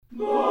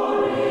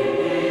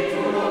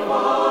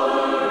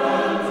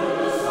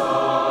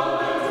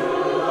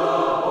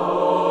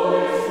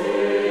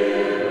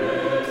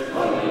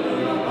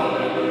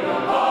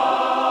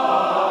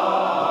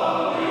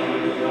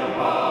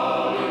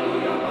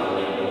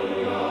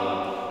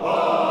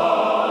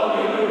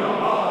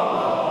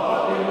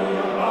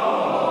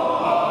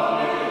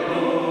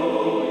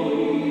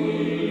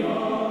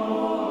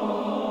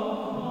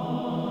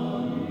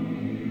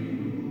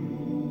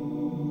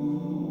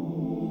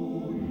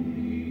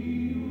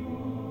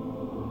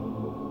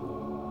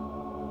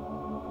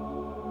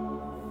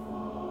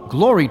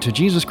Glory to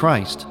Jesus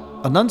Christ.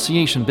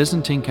 Annunciation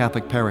Byzantine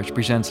Catholic Parish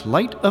presents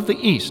Light of the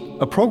East,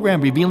 a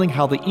program revealing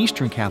how the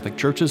Eastern Catholic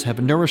Churches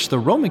have nourished the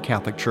Roman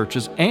Catholic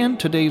Churches and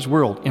today's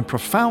world in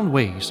profound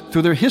ways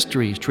through their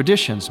histories,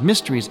 traditions,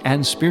 mysteries,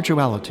 and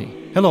spirituality.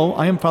 Hello,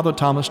 I am Father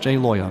Thomas J.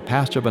 Loya,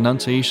 pastor of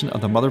Annunciation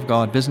of the Mother of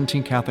God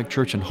Byzantine Catholic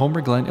Church in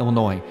Homer Glen,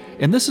 Illinois,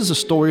 and this is a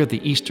story of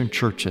the Eastern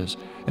Churches,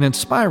 an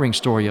inspiring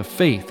story of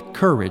faith,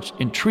 courage,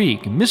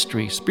 intrigue,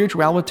 mystery,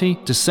 spirituality,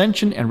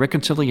 dissension, and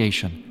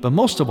reconciliation. But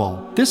most of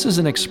all, this is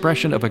an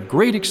expression of a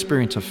great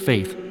experience of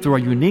faith through our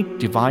unique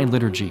divine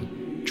liturgy.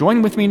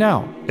 Join with me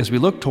now as we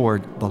look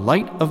toward the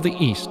Light of the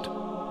East.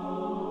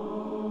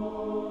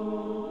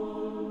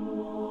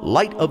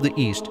 Light of the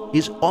East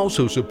is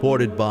also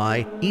supported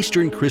by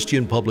Eastern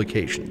Christian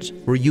Publications,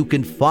 where you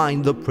can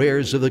find the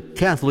prayers of the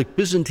Catholic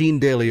Byzantine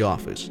Daily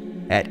Office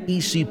at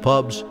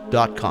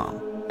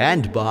ecpubs.com,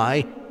 and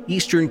by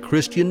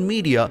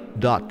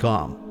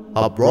easternchristianmedia.com,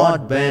 a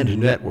broadband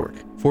network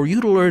for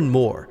you to learn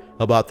more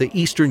about the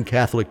Eastern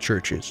Catholic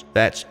Churches.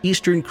 That's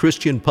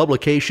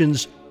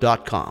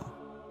easternchristianpublications.com.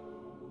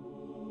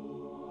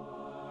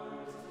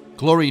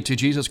 Glory to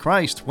Jesus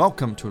Christ.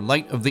 Welcome to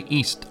Light of the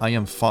East. I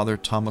am Father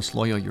Thomas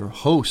Loya, your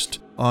host,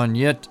 on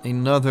yet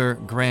another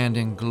grand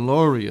and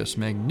glorious,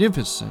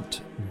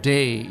 magnificent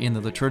day in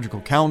the liturgical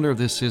calendar.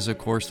 This is, of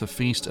course, the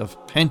Feast of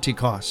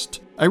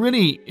Pentecost. I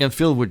really am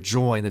filled with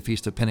joy in the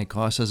Feast of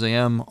Pentecost, as I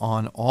am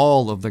on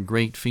all of the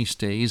great feast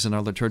days in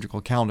our liturgical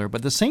calendar. But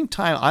at the same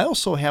time, I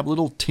also have a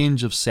little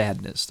tinge of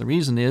sadness. The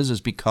reason is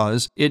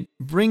because it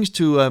brings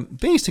to a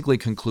basically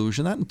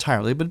conclusion, not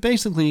entirely, but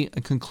basically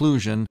a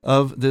conclusion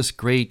of this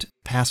great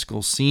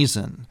Paschal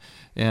season,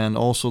 and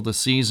also the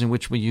season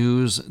which we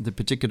use the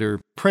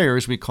particular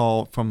prayers we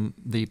call from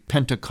the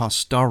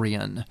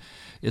Pentecostarian.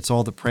 It's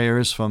all the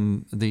prayers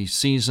from the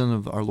season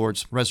of our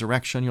Lord's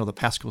resurrection, the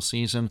Paschal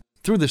season,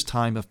 through this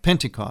time of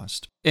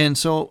Pentecost. And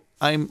so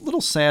I'm a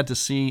little sad to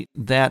see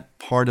that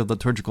part of the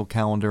liturgical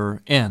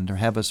calendar end, or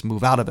have us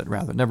move out of it,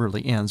 rather. It never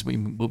really ends. We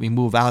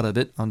move out of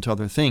it onto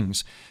other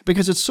things,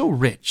 because it's so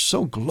rich,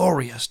 so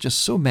glorious, just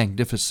so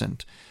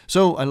magnificent.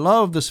 So I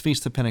love this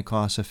Feast of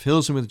Pentecost. It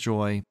fills me with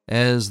joy,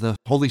 as the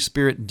Holy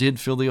Spirit did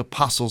fill the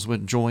apostles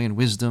with joy and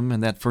wisdom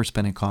in that first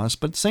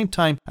Pentecost. But at the same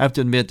time, I have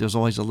to admit there's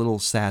always a little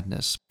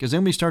sadness, because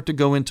then we start to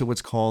go into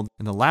what's called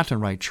in the Latin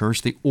Rite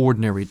Church the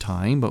ordinary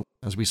time. But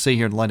as we say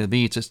here in Light of the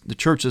East, the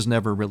church is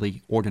never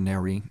really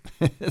ordinary.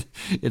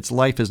 Its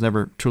life is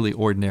never truly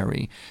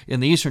ordinary.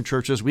 In the Eastern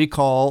churches, we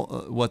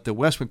call what the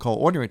West would call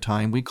ordinary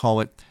time, we call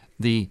it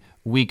the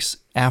weeks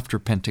after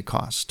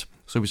Pentecost.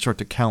 So we start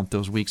to count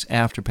those weeks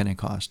after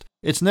Pentecost.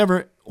 It's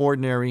never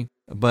ordinary,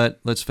 but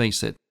let's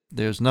face it,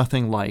 there's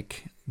nothing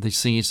like the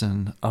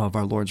season of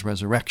our Lord's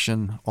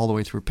resurrection all the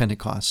way through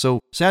Pentecost. So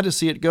sad to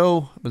see it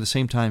go, but at the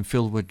same time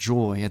filled with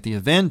joy at the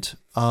event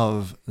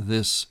of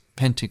this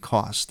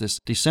Pentecost, this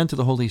descent of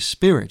the Holy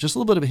Spirit. Just a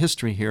little bit of a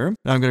history here.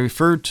 Now I'm going to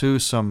refer to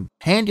some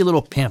handy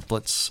little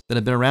pamphlets that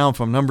have been around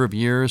for a number of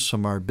years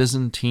from our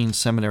Byzantine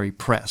Seminary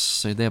Press.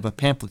 So they have a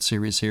pamphlet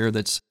series here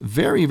that's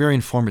very, very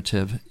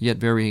informative, yet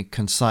very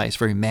concise,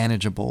 very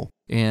manageable.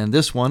 And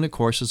this one, of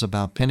course, is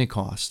about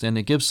Pentecost, and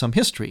it gives some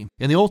history.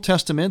 In the Old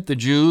Testament, the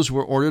Jews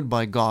were ordered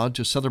by God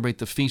to celebrate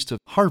the Feast of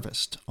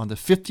Harvest on the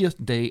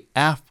 50th day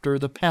after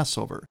the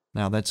Passover.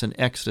 Now that's in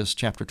Exodus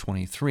chapter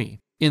 23.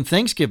 In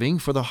thanksgiving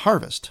for the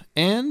harvest,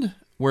 and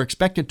were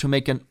expected to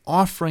make an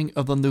offering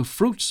of the new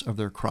fruits of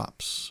their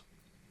crops.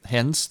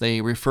 Hence, they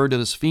refer to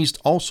this feast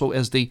also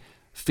as the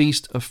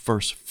Feast of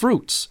First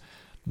Fruits.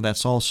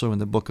 That's also in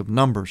the book of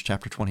Numbers,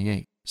 chapter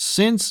 28.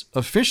 Since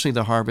officially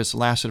the harvest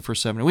lasted for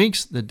 7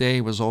 weeks, the day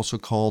was also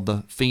called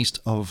the Feast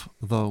of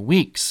the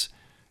Weeks,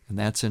 and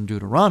that's in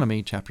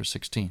Deuteronomy, chapter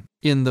 16.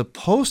 In the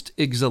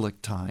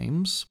post-exilic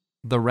times,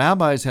 the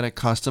rabbis had a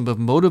custom of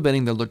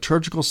motivating their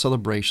liturgical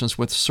celebrations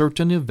with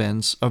certain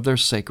events of their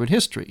sacred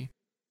history.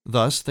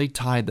 Thus, they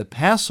tied the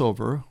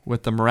Passover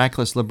with the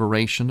miraculous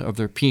liberation of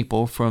their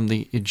people from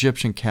the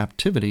Egyptian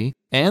captivity,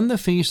 and the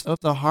Feast of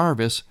the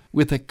Harvest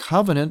with the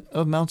covenant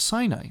of Mount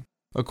Sinai.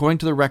 According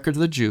to the record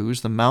of the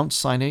Jews, the Mount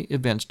Sinai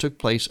events took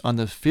place on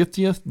the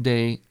 50th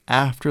day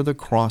after the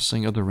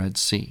crossing of the Red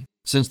Sea.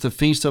 Since the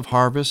Feast of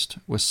Harvest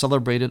was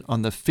celebrated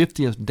on the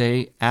 50th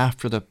day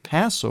after the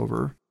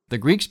Passover, the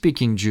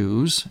Greek-speaking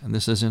Jews, and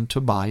this is in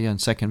Tobiah and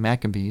 2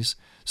 Maccabees,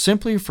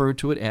 simply referred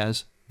to it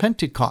as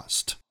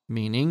Pentecost,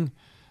 meaning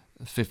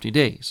 50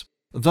 days.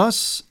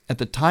 Thus, at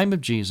the time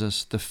of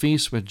Jesus, the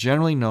feast was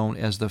generally known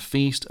as the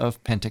Feast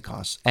of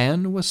Pentecost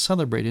and was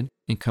celebrated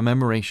in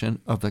commemoration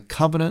of the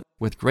covenant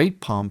with great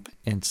pomp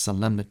and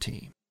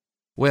solemnity.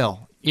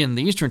 Well, in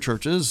the Eastern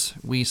churches,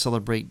 we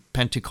celebrate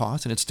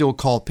Pentecost, and it's still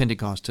called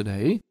Pentecost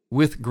today,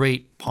 with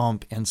great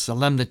pomp and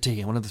solemnity.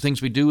 And one of the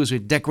things we do is we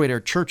decorate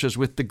our churches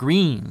with the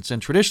greens.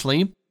 And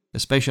traditionally,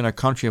 especially in our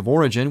country of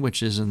origin,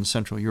 which is in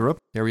Central Europe,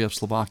 area of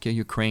Slovakia,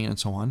 Ukraine, and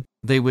so on,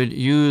 they would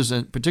use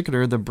in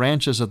particular the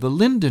branches of the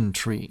linden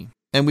tree.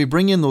 And we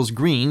bring in those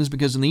greens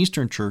because in the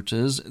Eastern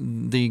churches,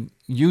 the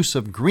use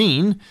of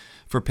green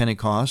for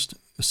Pentecost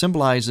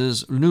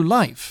symbolizes new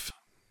life.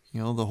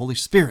 The Holy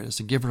Spirit is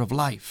the giver of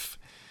life.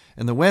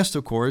 In the West,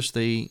 of course,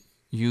 they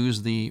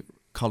use the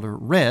color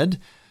red,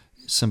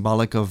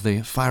 symbolic of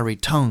the fiery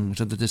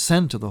tongues of the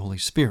descent of the Holy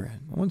Spirit.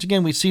 Once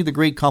again, we see the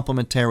great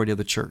complementarity of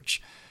the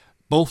church.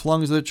 Both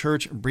lungs of the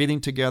church breathing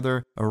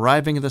together,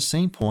 arriving at the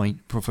same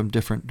point from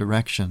different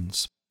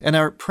directions. And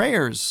our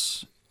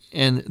prayers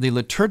and the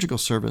liturgical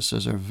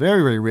services are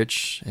very, very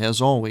rich,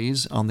 as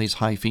always, on these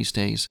high feast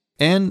days.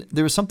 And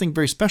there is something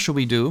very special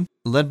we do,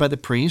 led by the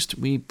priest.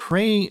 We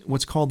pray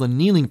what's called the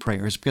kneeling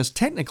prayers, because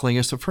technically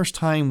it's the first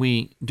time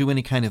we do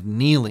any kind of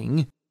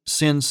kneeling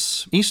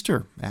since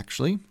Easter,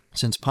 actually,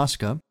 since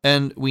Pascha.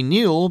 And we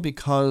kneel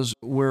because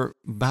we're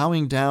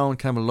bowing down,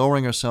 kind of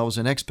lowering ourselves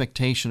in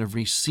expectation of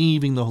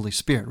receiving the Holy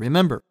Spirit.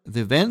 Remember,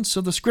 the events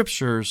of the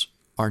Scriptures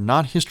are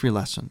not history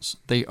lessons.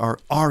 They are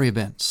our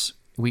events.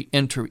 We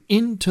enter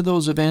into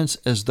those events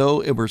as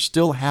though it were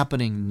still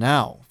happening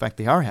now. In fact,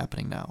 they are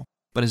happening now.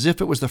 But as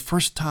if it was the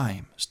first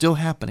time, still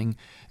happening,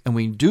 and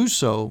we do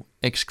so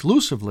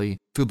exclusively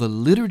through the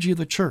liturgy of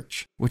the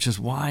church, which is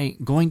why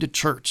going to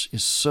church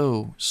is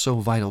so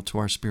vital to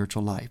our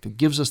spiritual life. It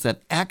gives us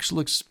that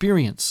actual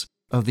experience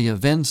of the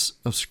events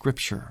of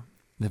Scripture,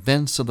 the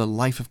events of the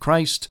life of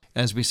Christ,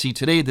 as we see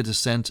today the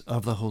descent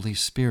of the Holy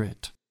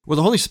Spirit. Well,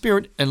 the Holy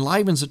Spirit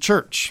enlivens the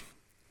church.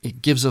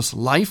 It gives us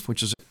life,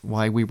 which is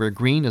why we wear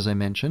green, as I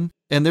mentioned.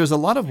 And there's a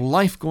lot of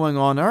life going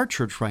on in our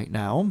church right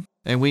now.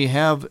 And we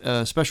have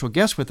a special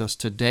guest with us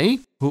today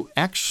who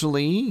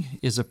actually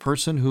is a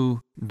person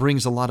who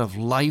brings a lot of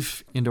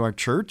life into our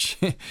church,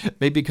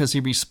 maybe because he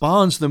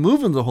responds to the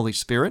movement of the Holy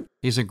Spirit.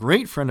 He's a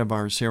great friend of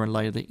ours here in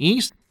Light of the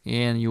East,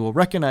 and you will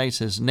recognize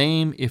his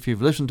name if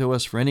you've listened to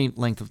us for any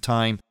length of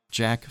time,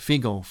 Jack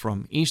Fiegel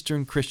from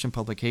Eastern Christian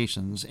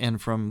Publications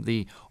and from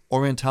the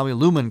Orientale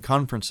Lumen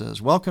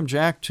Conferences. Welcome,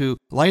 Jack, to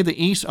Light of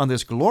the East on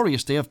this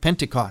glorious day of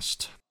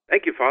Pentecost.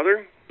 Thank you,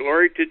 Father.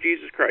 Glory to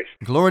Jesus Christ.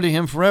 Glory to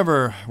Him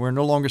forever. We're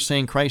no longer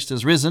saying Christ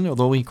is risen,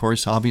 although, of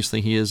course,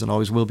 obviously He is and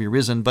always will be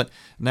risen. But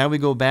now we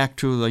go back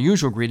to the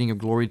usual greeting of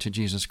glory to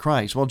Jesus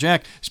Christ. Well,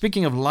 Jack,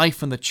 speaking of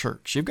life in the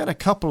church, you've got a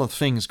couple of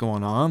things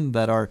going on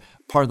that are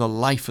part of the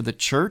life of the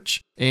church,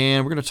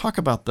 and we're going to talk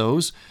about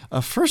those.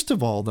 First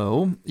of all,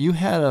 though, you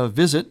had a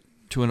visit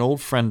to an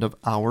old friend of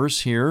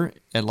ours here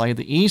at Light of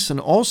the East, and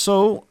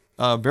also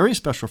a very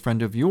special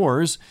friend of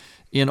yours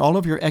in all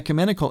of your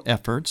ecumenical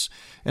efforts.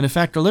 And in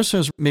fact, our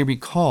listeners may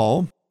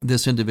recall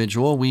this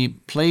individual. We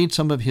played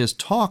some of his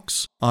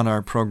talks on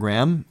our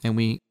program, and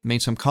we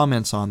made some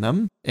comments on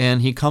them.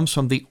 And he comes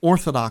from the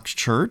Orthodox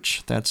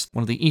Church. That's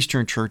one of the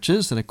Eastern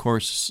churches that, of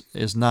course,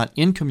 is not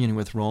in communion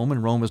with Rome,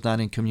 and Rome is not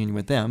in communion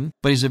with them.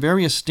 But he's a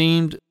very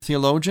esteemed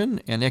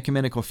theologian and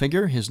ecumenical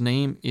figure. His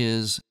name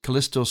is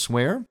Callisto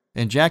Swear.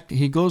 And Jack,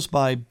 he goes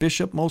by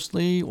bishop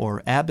mostly,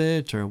 or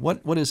abbot, or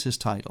what is his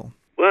title?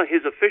 Well,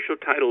 his official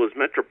title is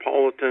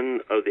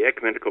Metropolitan of the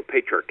Ecumenical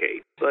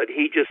Patriarchate, but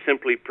he just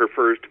simply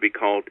prefers to be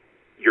called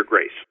Your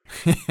Grace.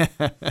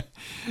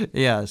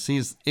 Yes,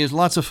 he's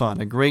lots of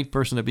fun, a great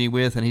person to be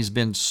with, and he's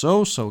been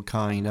so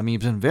kind. I mean,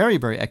 he's been very,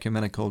 very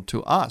ecumenical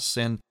to us,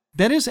 and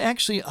that is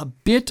actually a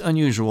bit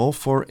unusual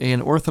for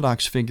an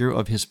Orthodox figure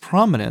of his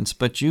prominence,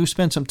 but you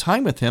spent some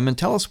time with him, and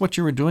tell us what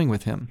you were doing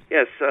with him.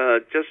 Yes,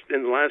 just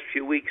in the last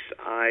few weeks,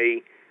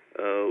 I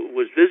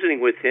was visiting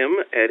with him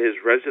at his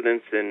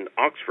residence in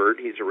Oxford.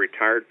 He's a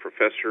retired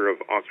professor of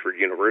Oxford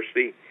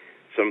University,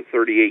 some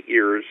 38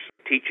 years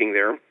teaching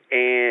there,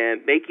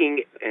 and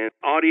making an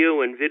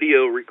audio and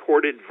video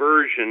recorded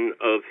version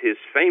of his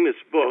famous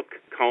book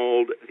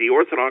called The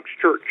Orthodox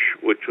Church,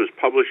 which was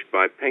published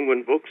by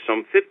Penguin Books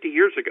some 50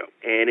 years ago.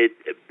 And it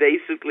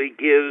basically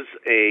gives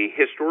a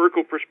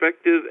historical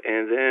perspective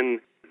and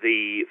then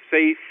the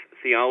faith,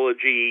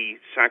 theology,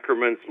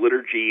 sacraments,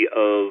 liturgy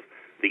of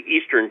the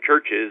Eastern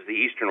churches, the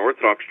Eastern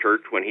Orthodox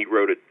Church, when he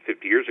wrote it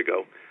 50 years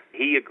ago.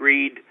 He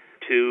agreed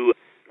to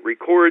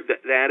record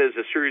that as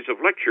a series of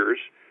lectures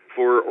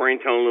for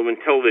Orientale Lumen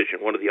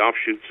Television, one of the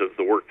offshoots of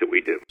the work that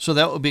we do. So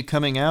that will be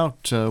coming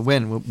out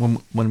when?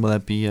 When will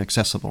that be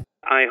accessible?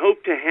 I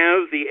hope to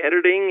have the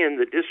editing and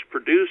the disc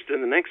produced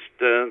in the next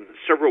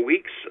several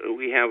weeks.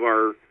 We have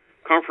our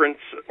conference,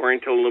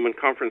 Orientale Lumen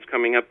Conference,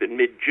 coming up in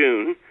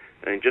mid-June,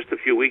 in just a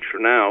few weeks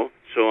from now.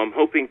 So I'm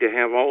hoping to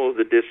have all of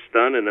the discs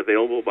done and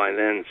available by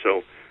then.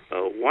 So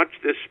watch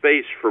this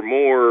space for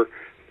more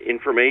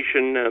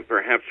information.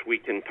 Perhaps we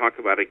can talk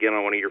about it again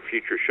on one of your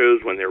future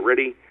shows when they're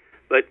ready.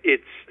 But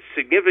it's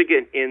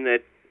significant in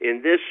that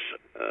In this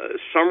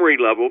summary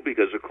level,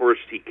 because of course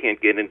he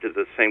can't get into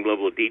the same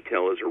level of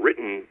detail as a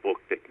written book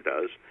that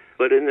does,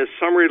 but in this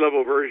summary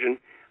level version,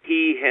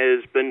 he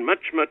has been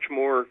much, much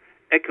more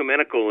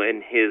ecumenical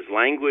in his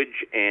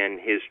language and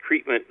his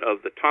treatment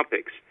of the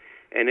topics,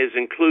 and is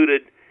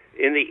included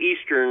in the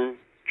Eastern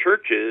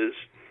churches,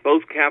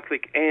 both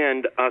Catholic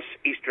and us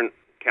Eastern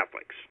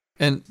Catholics.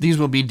 And these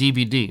will be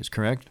DVDs,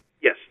 correct?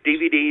 Yes,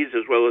 DVDs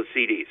as well as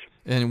CDs.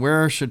 And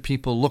where should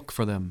people look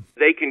for them?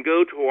 They can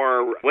go to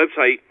our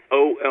website,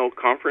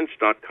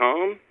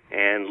 olconference.com,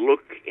 and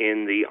look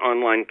in the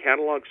online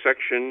catalog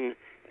section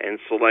and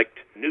select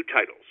new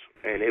titles,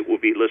 and it will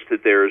be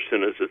listed there as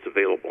soon as it's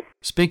available.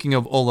 Speaking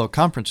of OLO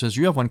conferences,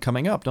 you have one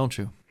coming up, don't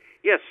you?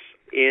 Yes,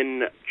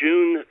 in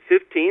June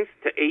 15th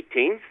to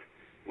 18th,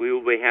 we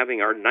will be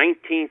having our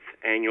 19th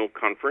annual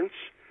conference.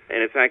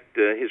 And in fact,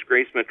 His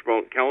Grace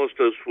Metropolitan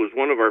Callistos was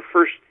one of our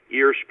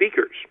first-year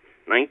speakers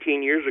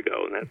 19 years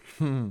ago, and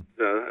that's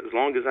as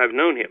long as I've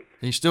known him.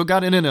 He still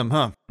got it in him,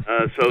 huh?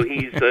 So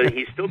he's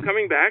still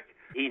coming back.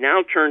 He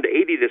now turned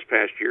 80 this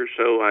past year,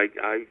 so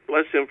I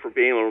bless him for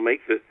being able to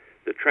make the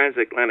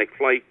transatlantic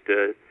flight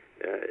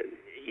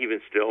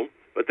even still.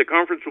 But the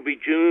conference will be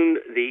June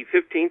the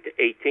 15th to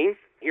 18th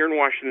here in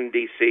Washington,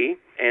 D.C.,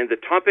 and the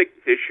topic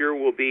this year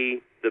will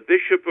be the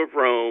Bishop of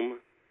Rome,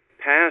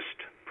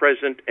 past,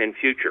 present, and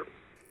future.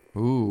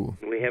 Ooh.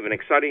 We have an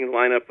exciting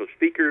lineup of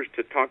speakers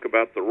to talk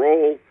about the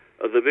role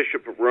of the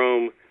Bishop of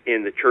Rome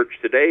in the church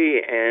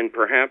today, and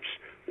perhaps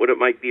what it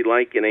might be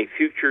like in a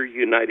future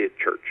united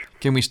church.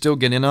 Can we still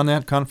get in on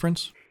that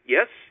conference?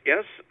 Yes.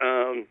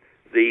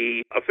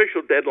 The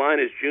official deadline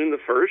is June the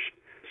 1st,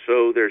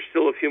 so there's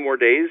still a few more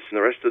days in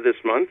the rest of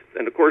this month.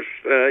 And of course,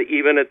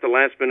 even at the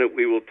last minute,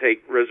 we will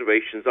take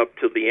reservations up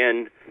till the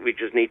end. We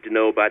just need to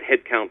know about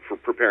head count for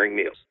preparing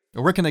meals.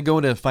 Where can they go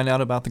to find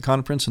out about the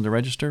conference and to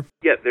register?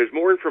 Yeah, there's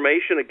more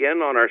information,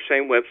 again, on our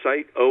same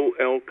website,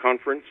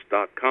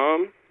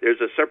 olconference.com.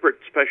 There's a separate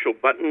special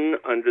button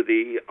under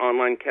the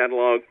online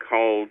catalog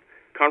called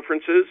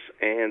Conferences,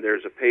 and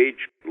there's a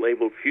page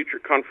labeled Future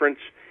Conference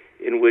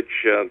in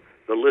which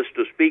the list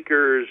of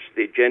speakers,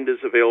 the agenda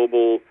is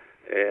available,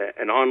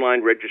 an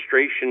online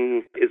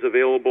registration is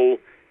available,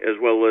 as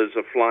well as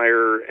a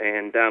flyer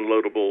and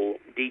downloadable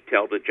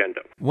detailed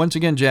agenda. Once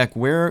again, Jack,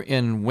 where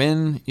and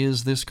when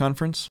is this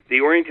conference?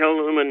 The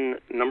Oriental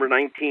number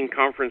 19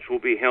 conference will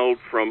be held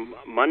from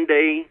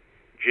Monday,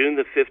 June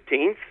the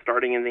 15th,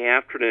 starting in the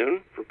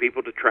afternoon for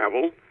people to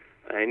travel,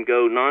 and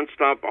go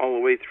nonstop all the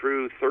way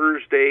through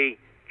Thursday,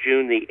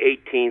 June the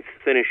 18th,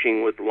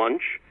 finishing with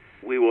lunch.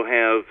 We will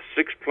have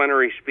 6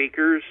 plenary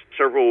speakers,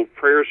 several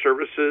prayer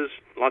services,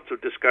 lots of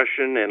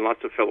discussion, and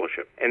lots of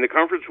fellowship. And the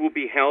conference will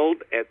be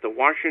held at the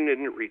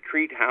Washington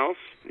Retreat House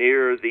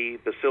near the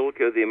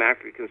Basilica of the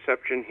Immaculate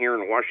Conception here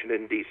in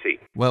Washington, D.C.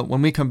 Well,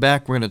 when we come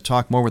back, we're going to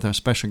talk more with our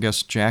special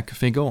guest, Jack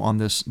Figel, on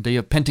this day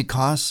of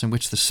Pentecost in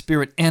which the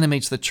Spirit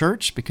animates the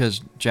church, because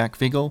Jack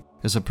Figel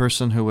is a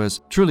person who has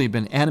truly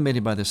been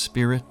animated by the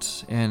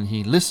Spirit, and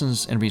he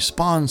listens and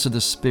responds to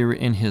the Spirit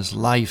in his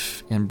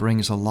life and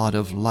brings a lot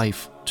of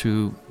life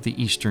to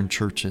the Eastern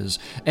churches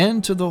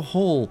and to the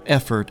whole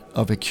effort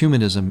of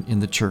ecumenism in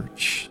the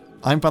church.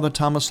 I'm Father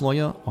Thomas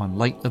Loya on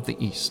Light of the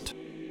East.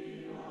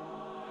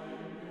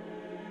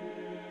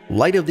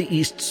 Light of the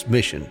East's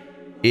mission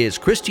is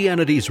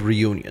Christianity's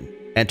reunion,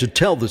 and to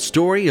tell the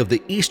story of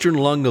the Eastern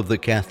lung of the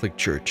Catholic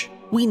Church,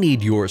 we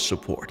need your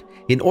support.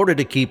 In order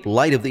to keep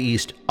Light of the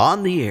East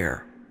on the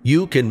air,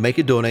 you can make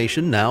a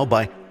donation now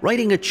by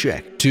writing a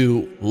check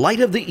to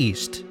Light of the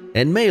East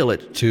and mail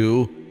it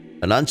to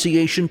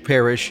Annunciation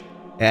Parish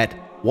at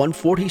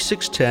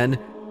 14610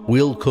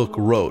 Willcook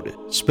Road,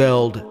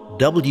 spelled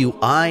Willcook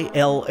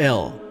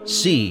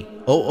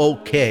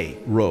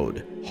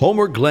Road,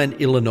 Homer Glen,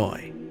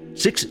 Illinois,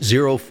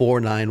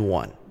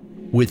 60491.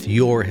 With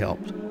your help,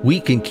 we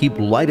can keep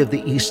Light of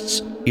the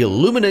East's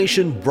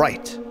illumination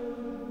bright.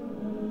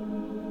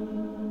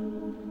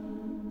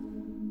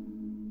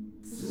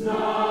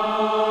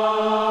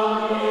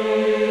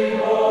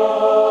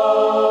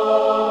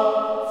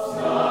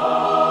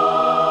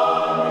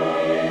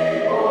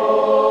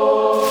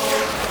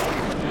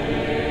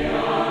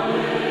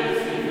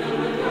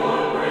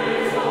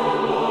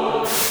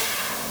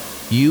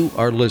 You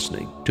are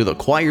listening to the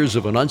choirs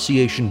of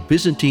Annunciation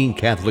Byzantine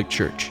Catholic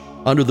Church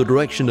under the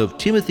direction of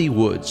Timothy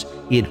Woods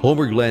in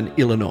Homer Glen,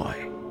 Illinois.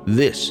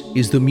 This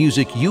is the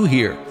music you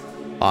hear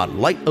on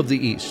Light of the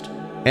East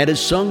and is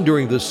sung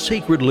during the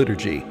sacred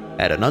liturgy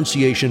at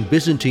Annunciation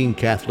Byzantine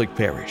Catholic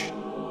Parish.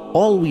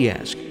 All we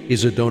ask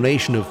is a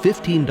donation of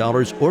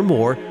 $15 or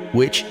more,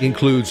 which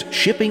includes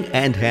shipping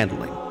and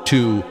handling,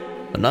 to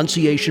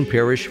Annunciation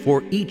Parish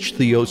for each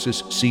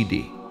Theosis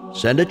CD.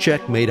 Send a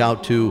check made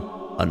out to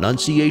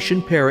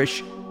Annunciation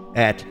Parish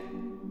at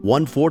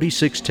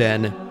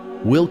 14610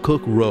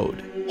 Willcook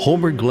Road,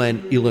 Homer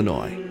Glen,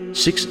 Illinois,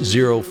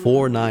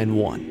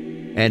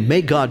 60491. And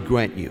may God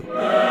grant you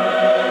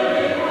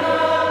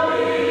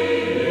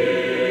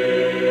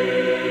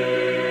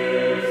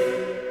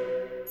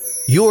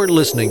You're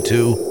listening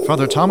to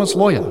Father Thomas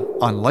Loya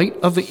on Light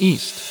of the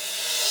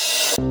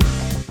East.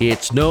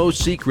 It's no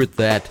secret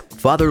that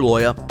Father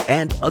Loya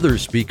and other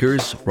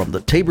speakers from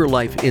the Tabor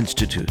Life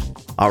Institute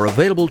are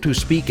available to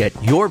speak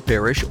at your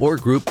parish or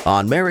group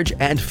on marriage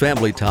and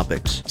family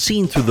topics,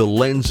 seen through the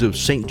lens of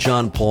St.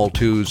 John Paul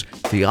II's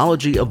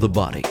Theology of the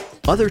Body.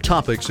 Other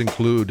topics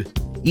include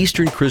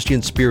Eastern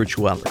Christian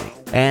spirituality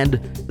and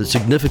the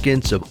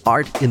significance of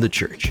art in the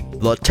church.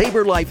 The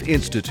Tabor Life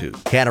Institute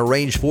can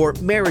arrange for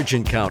marriage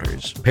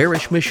encounters,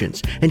 parish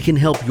missions, and can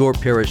help your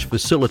parish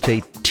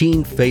facilitate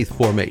teen faith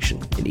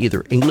formation in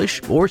either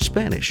English or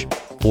Spanish.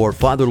 For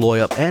Father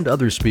Loya and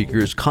other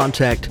speakers,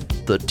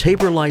 contact the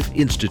Tabor Life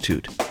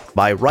Institute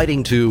by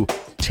writing to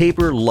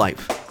Tabor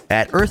Life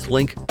at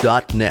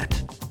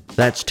earthlink.net.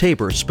 That's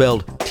Tabor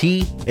spelled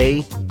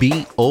Tabor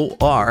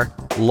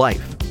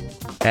Life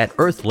at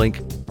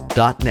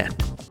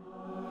earthlink.net.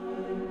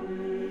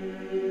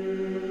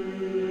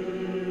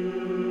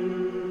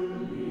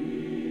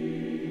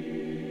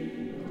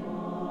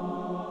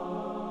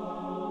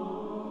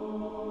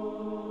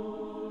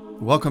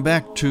 Welcome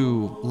back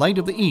to Light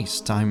of the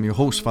East. I'm your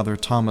host, Father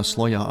Thomas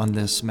Loya, on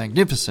this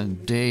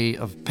magnificent day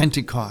of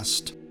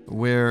Pentecost,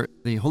 where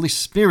the Holy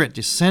Spirit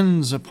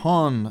descends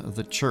upon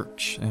the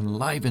church,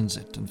 enlivens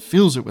it, and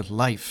fills it with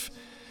life.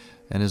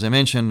 And as I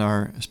mentioned,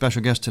 our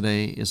special guest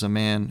today is a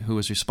man who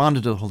has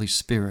responded to the Holy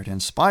Spirit,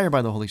 inspired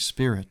by the Holy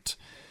Spirit,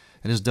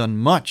 and has done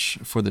much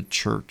for the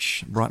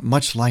church, brought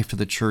much life to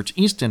the church,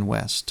 east and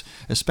west,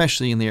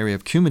 especially in the area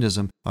of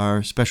ecumenism.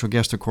 Our special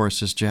guest, of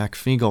course, is Jack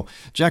Fiegel.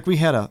 Jack, we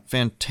had a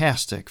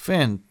fantastic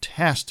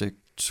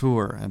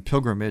tour and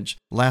pilgrimage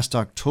last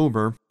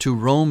October to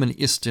Rome and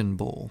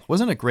Istanbul.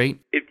 Wasn't it great?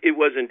 It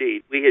was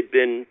indeed. We had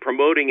been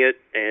promoting it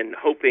and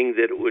hoping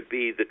that it would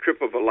be the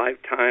trip of a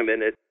lifetime,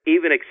 and it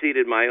even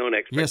exceeded my own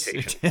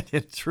expectations. Yes,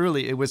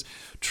 it was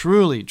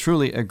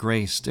truly a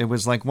grace. It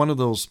was like one of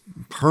those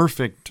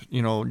perfect,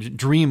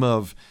 dream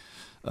of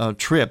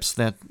trips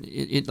that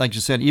it, like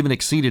you said, even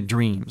exceeded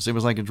dreams. It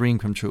was like a dream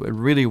come true. It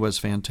really was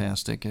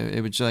fantastic.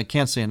 It was, I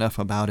can't say enough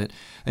about it.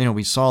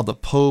 We saw the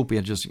Pope.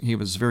 He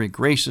was very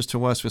gracious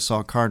to us. We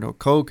saw Cardinal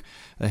Koch,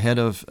 the head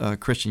of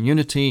Christian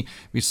Unity.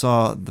 We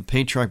saw the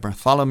Patriarch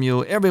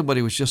Bartholomew.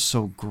 Everybody was just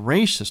so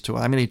gracious to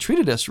us. I mean, they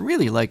treated us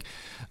really like,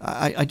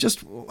 I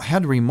just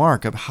had to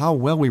remark of how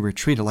well we were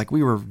treated, like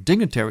we were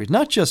dignitaries.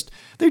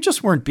 They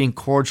just weren't being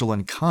cordial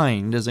and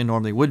kind as they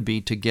normally would be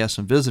to guests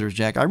and visitors,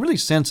 Jack. I really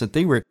sense that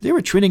they were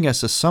treating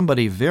us as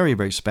somebody very,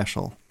 very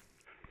special.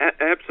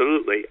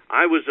 Absolutely.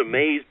 I was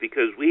amazed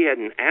because we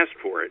hadn't asked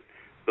for it,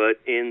 but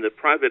in the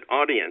private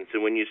audience,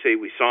 and when you say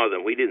we saw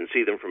them, we didn't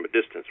see them from a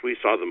distance. We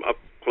saw them up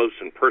close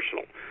and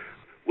personal.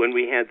 When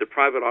we had the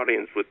private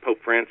audience with Pope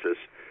Francis,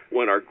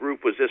 when our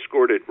group was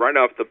escorted right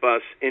off the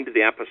bus into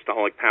the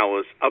Apostolic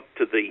Palace, up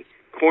to the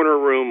corner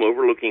room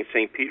overlooking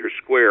St. Peter's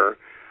Square,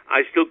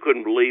 I still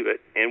couldn't believe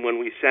it. And when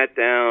we sat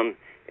down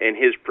and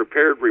his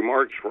prepared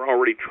remarks were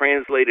already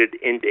translated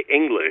into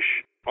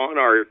English on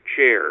our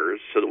chairs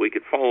so that we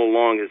could follow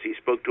along as he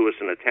spoke to us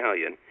in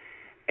Italian,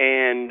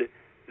 and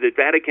the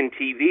Vatican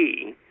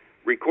TV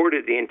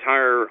recorded the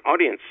entire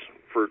audience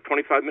for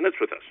 25 minutes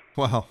with us.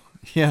 Wow,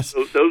 yes.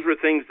 So those were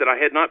things that I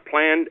had not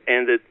planned,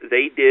 and that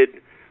they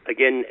did,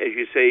 again, as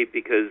you say,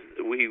 because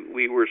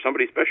we were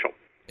somebody special.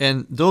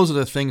 And those are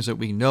the things that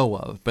we know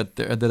of, but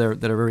that are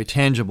very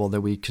tangible,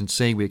 that we can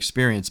say we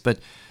experience. But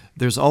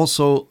there's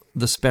also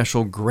the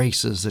special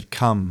graces that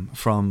come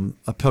from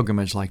a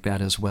pilgrimage like that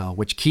as well,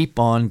 which keep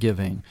on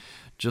giving,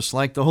 just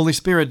like the Holy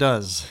Spirit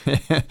does,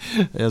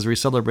 as we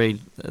celebrate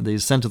the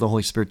ascent of the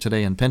Holy Spirit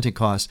today in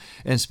Pentecost.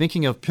 And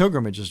speaking of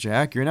pilgrimages,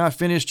 Jack, you're not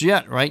finished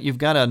yet, right? You've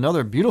got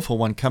another beautiful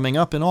one coming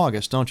up in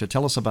August, don't you?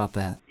 Tell us about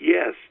that.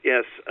 Yes.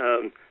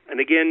 And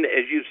again,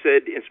 as you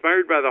said,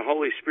 inspired by the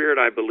Holy Spirit,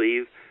 I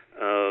believe.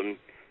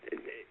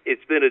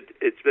 It's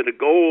been a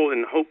goal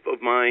and hope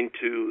of mine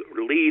to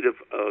lead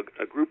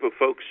a group of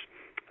folks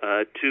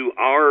to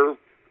our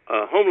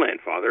homeland,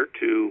 Father,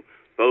 to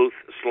both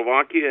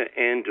Slovakia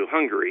and to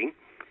Hungary.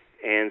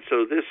 And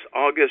so this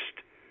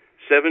August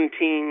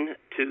 17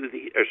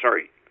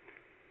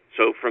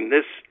 so from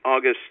this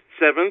August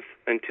 7th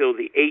until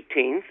the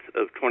 18th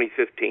of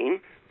 2015,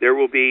 there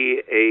will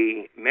be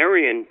a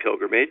Marian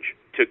pilgrimage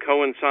to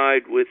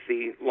coincide with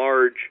the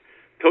large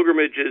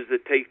pilgrimages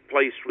that take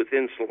place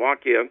within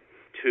Slovakia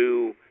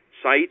to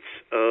sites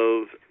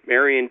of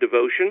Marian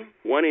devotion.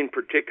 One in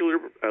particular,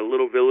 a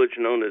little village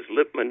known as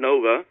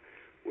Lipmanova,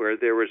 where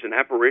there was an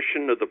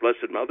apparition of the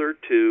Blessed Mother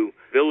to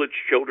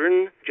village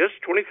children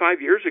just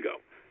 25 years ago,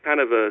 kind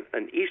of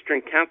an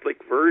Eastern Catholic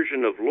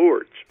version of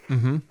Lourdes,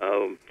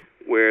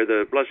 where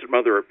the Blessed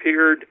Mother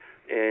appeared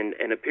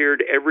and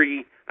appeared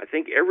every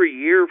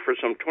year for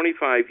some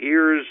 25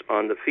 years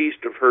on the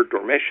feast of her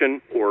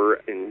Dormition, or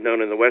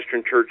known in the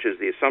Western Church as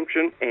the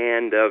Assumption.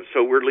 And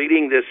so we're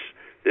leading this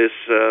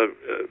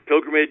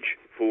pilgrimage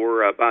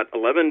for about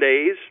 11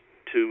 days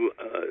to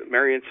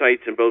Marian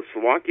sites in both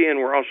Slovakia, and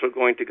we're also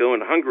going to go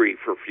into Hungary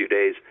for a few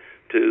days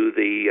to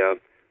the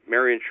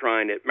Marian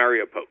shrine at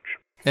Mariapoč.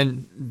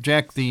 And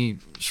Jack, the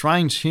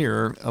shrines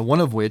here, one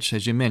of which,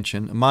 as you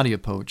mentioned,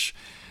 Mariapoč,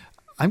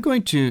 I'm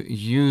going to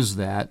use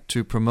that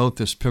to promote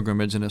this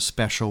pilgrimage in a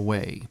special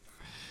way.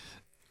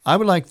 I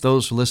would like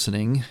those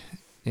listening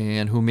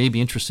and who may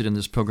be interested in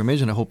this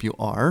pilgrimage, and I hope you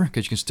are,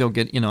 because you can still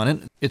get in on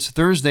it. It's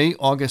Thursday,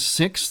 August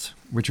 6th,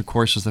 which of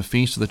course is the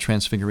Feast of the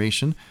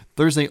Transfiguration.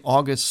 Thursday,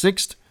 August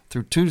 6th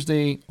through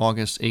Tuesday,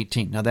 August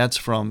 18th. Now that's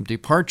from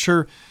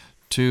departure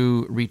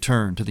to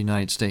return to the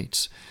United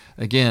States.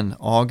 Again,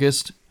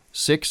 August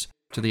 6th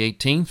to the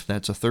 18th.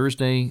 That's a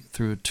Thursday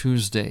through a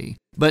Tuesday.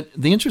 But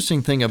the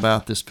interesting thing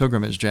about this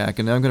pilgrimage, Jack,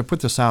 and I'm going to put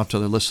this out to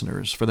the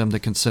listeners for them to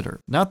consider,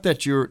 not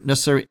that you're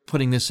necessarily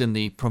putting this in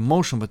the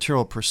promotional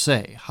material per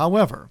se.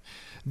 However,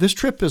 this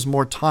trip is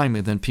more timely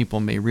than people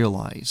may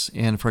realize,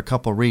 and for a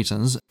couple of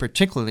reasons,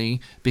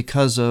 particularly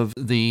because of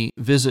the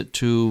visit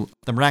to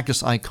the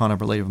miraculous icon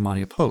of Our Lady of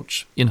Maria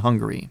Poch in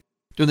Hungary.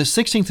 During the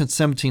 16th and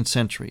 17th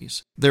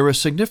centuries, there were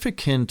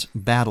significant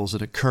battles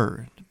that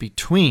occurred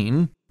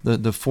between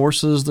the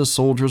forces, the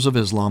soldiers of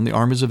Islam, the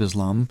armies of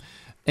Islam,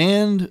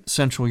 and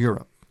Central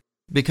Europe,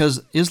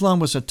 because Islam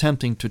was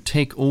attempting to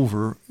take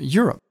over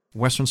Europe,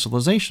 Western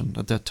civilization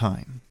at that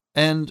time.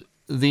 And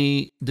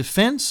the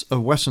defense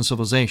of Western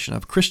civilization,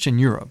 of Christian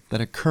Europe, that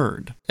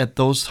occurred at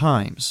those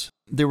times,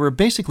 there were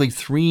basically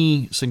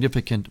three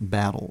significant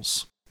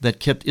battles that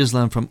kept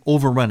Islam from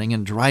overrunning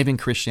and driving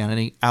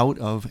Christianity out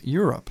of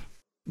Europe.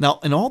 Now,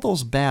 in all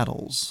those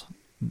battles,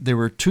 there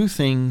were two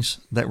things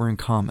that were in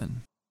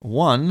common.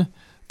 One,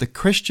 the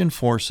Christian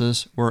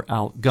forces were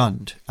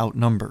outgunned,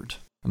 outnumbered.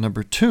 And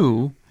number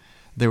two,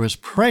 there was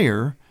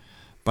prayer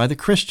by the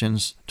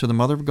Christians to the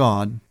Mother of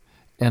God,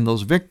 and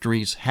those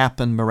victories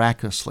happened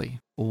miraculously.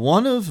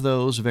 One of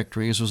those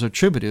victories was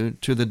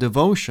attributed to the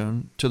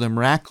devotion to the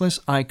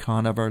miraculous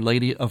icon of Our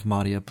Lady of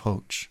Maria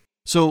Poch.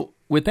 So,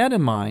 with that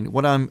in mind,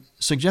 what I'm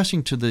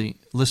suggesting to the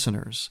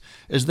listeners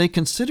is they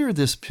consider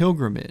this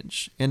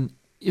pilgrimage, and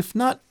if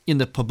not in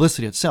the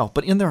publicity itself,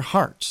 but in their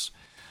hearts,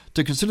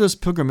 to consider this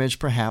pilgrimage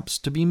perhaps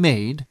to be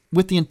made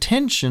with the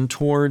intention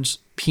towards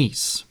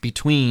peace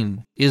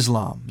between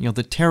Islam,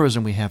 the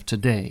terrorism we have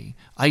today,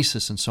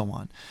 ISIS and so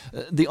on,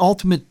 the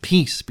ultimate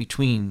peace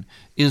between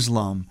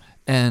Islam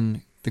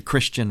and the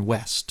Christian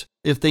West.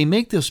 If they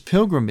make this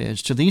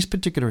pilgrimage to these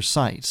particular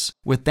sites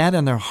with that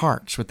in their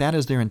hearts, with that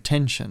as their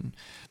intention,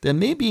 then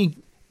maybe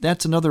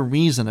that's another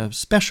reason, a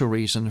special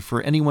reason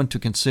for anyone to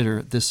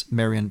consider this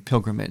Marian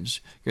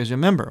pilgrimage. Because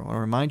remember, I'll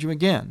remind you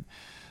again,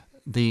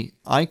 the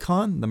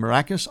icon, the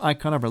miraculous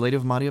icon of Our Lady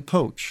of Maria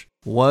Poch,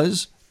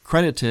 was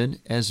credited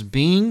as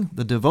being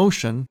the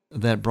devotion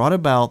that brought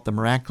about the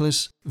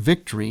miraculous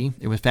victory.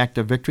 In fact,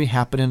 the victory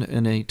happened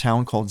in a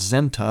town called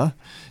Zenta.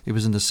 It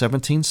was in the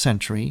 17th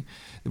century,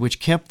 which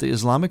kept the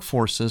Islamic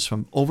forces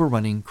from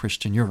overrunning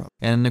Christian Europe.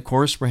 And of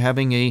course, we're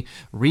having a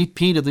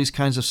repeat of these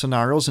kinds of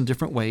scenarios in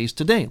different ways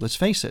today, let's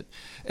face it.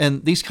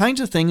 And these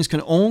kinds of things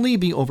can only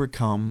be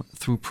overcome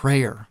through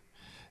prayer,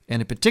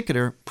 and in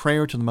particular,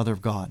 prayer to the Mother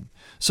of God.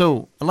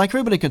 So I'd like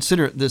everybody to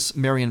consider this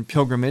Marian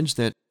pilgrimage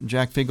that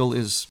Jack Figel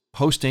is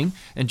hosting.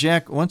 And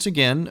Jack, once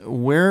again,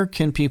 where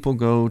can people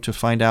go to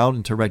find out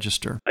and to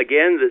register?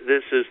 Again,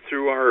 this is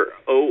through our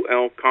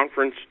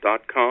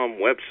olconference.com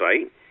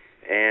website,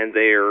 and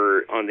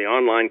there on the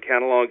online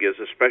catalog is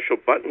a special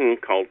button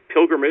called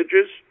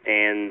Pilgrimages,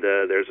 and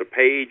there's a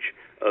page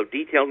of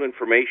detailed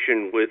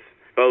information with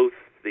both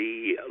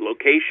the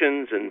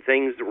locations and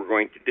things that we're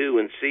going to do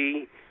and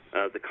see,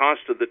 the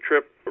cost of the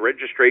trip, the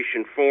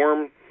registration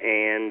form,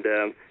 and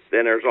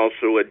then there's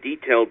also a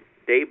detailed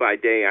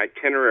day-by-day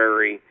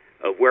itinerary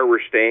of where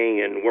we're staying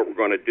and what we're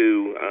going to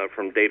do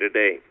from day to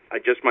day. I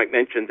just might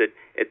mention that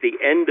at the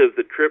end of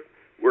the trip,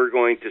 we're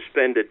going to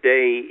spend a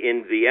day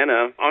in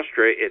Vienna,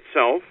 Austria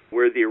itself,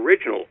 where the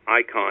original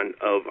icon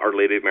of Our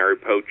Lady of Maria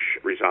Poch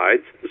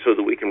resides, so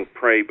that we can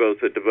pray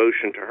both a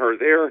devotion to her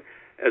there,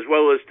 as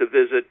well as to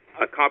visit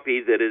a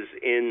copy that is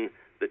in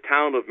the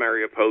town of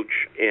Maria Poch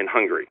in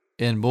Hungary.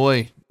 And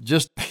boy,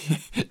 just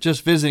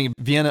visiting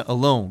Vienna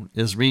alone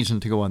is reason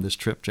to go on this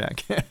trip,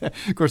 Jack.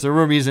 Of course, the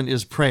real reason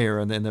is prayer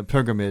and then the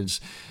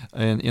pilgrimage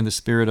and in the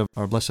spirit of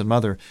our Blessed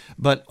Mother.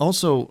 But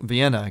also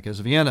Vienna, because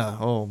Vienna,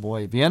 oh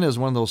boy, Vienna is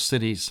one of those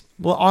cities,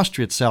 well,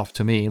 Austria itself,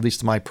 to me, at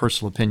least in my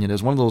personal opinion,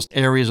 is one of those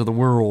areas of the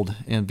world.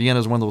 And Vienna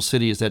is one of those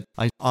cities that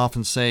I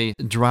often say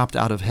dropped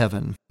out of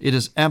heaven. It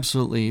is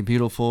absolutely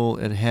beautiful.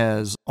 It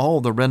has all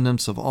the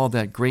remnants of all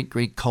that great,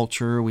 great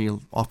culture we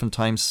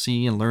oftentimes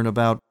see and learn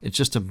about. It's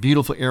just a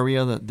beautiful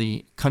area,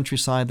 the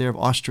countryside there of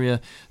Austria.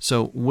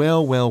 So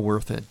well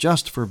worth it,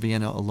 just for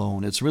Vienna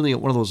alone. It's really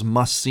one of those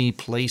must-see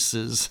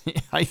places,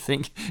 I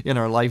think, in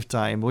our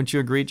lifetime. Wouldn't you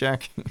agree,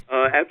 Jack?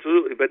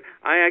 Absolutely, but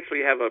I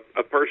actually have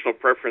a personal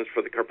preference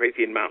for the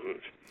Carpathian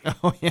Mountains.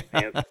 Oh, yeah.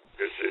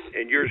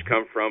 And yours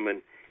come from,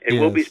 and Yes.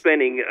 We'll be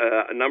spending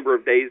a number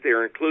of days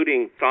there,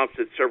 including stops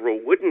at several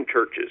wooden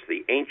churches,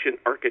 the ancient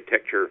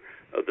architecture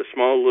of the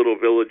small little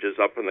villages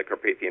up in the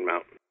Carpathian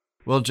Mountains.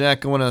 Well,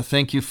 Jack, I want to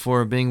thank you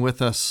for being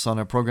with us on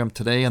our program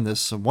today on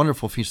this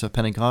wonderful Feast of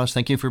Pentecost.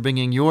 Thank you for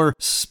bringing your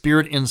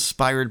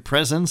Spirit-inspired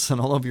presence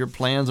and all of your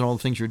plans and all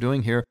the things you're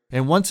doing here.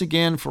 And once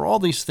again, for all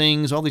these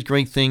things, all these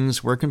great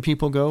things, where can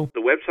people go?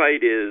 The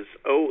website is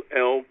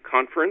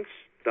olconference.com.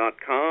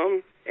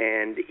 lightoftheeast.com,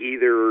 and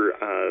either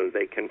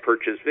they can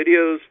purchase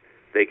videos,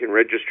 they can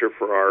register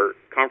for our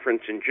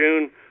conference in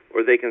June,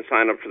 or they can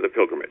sign up for the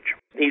pilgrimage.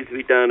 It needs to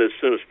be done as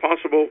soon as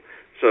possible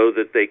so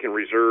that they can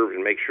reserve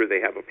and make sure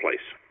they have a place.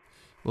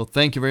 Well,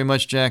 thank you very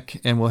much, Jack,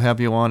 and we'll have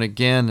you on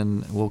again,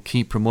 and we'll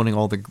keep promoting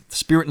all the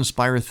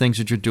Spirit-inspired things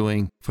that you're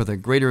doing for the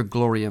greater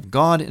glory of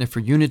God and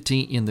for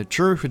unity in the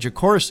church, which, of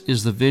course,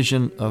 is the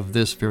vision of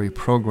this very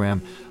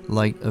program,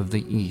 Light of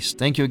the East.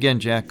 Thank you again,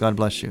 Jack. God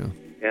bless you.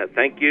 Yeah,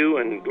 thank you,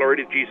 and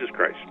glory to Jesus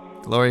Christ.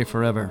 Glory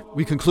forever.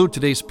 We conclude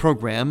today's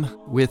program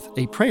with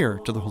a prayer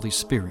to the Holy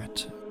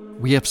Spirit.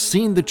 We have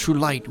seen the true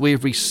light. We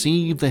have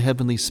received the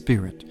heavenly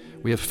Spirit.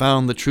 We have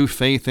found the true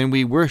faith, and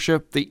we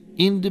worship the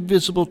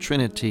indivisible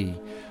Trinity,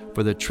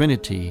 for the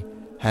Trinity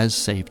has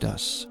saved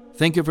us.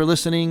 Thank you for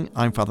listening.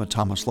 I'm Father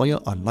Thomas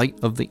Loya on Light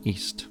of the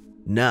East.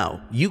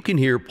 Now you can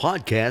hear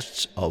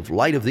podcasts of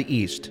Light of the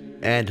East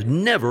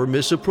and never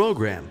miss a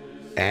program.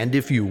 And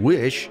if you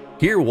wish,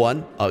 hear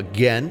one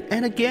again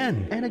and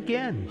again and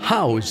again.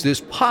 How is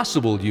this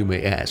possible, you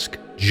may ask?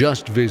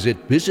 Just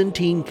visit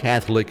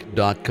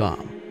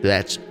ByzantineCatholic.com.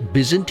 That's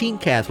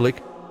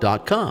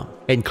ByzantineCatholic.com.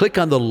 And click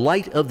on the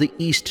Light of the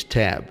East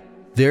tab.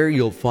 There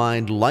you'll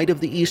find Light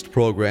of the East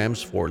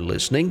programs for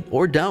listening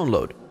or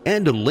download,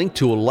 and a link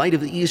to a Light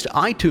of the East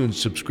iTunes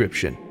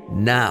subscription.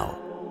 Now,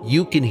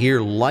 you can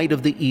hear Light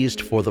of the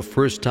East for the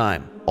first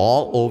time,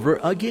 all over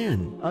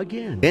again,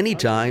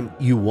 anytime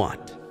you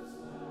want.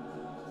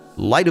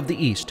 Light of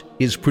the East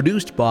is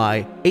produced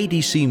by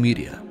ADC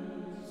Media.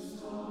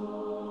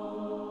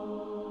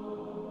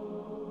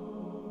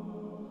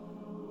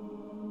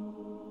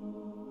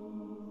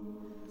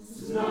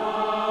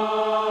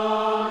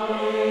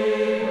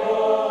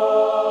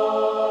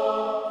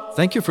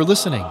 Thank you for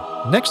listening.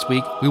 Next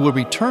week, we will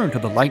return to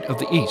the Light of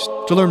the East.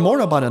 To learn more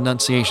about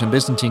Annunciation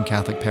Byzantine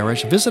Catholic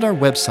Parish, visit our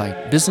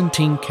website,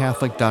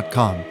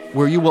 ByzantineCatholic.com,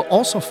 where you will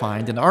also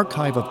find an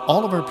archive of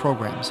all of our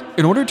programs.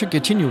 In order to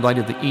continue Light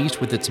of the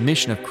East with its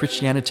mission of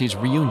Christianity's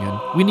reunion,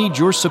 we need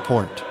your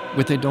support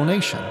with a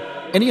donation.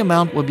 Any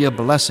amount will be a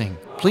blessing.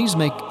 Please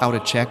make out a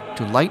check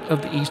to Light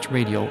of the East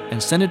Radio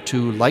and send it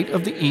to Light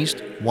of the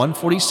East,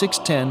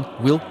 14610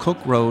 Will Cook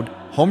Road,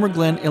 Homer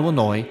Glen,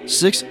 Illinois,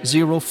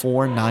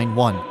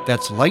 60491.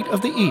 That's Light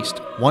of the East,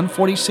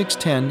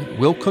 14610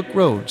 Will Cook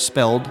Road,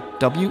 spelled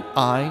WILL-COOK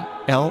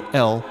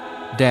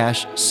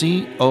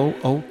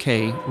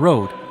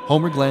Road,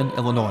 Homer Glen,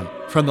 Illinois.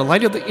 From the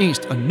Light of the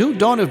East, a new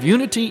dawn of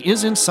unity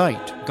is in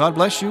sight. God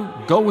bless you,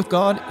 go with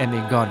God, and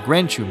may God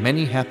grant you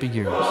many happy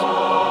years.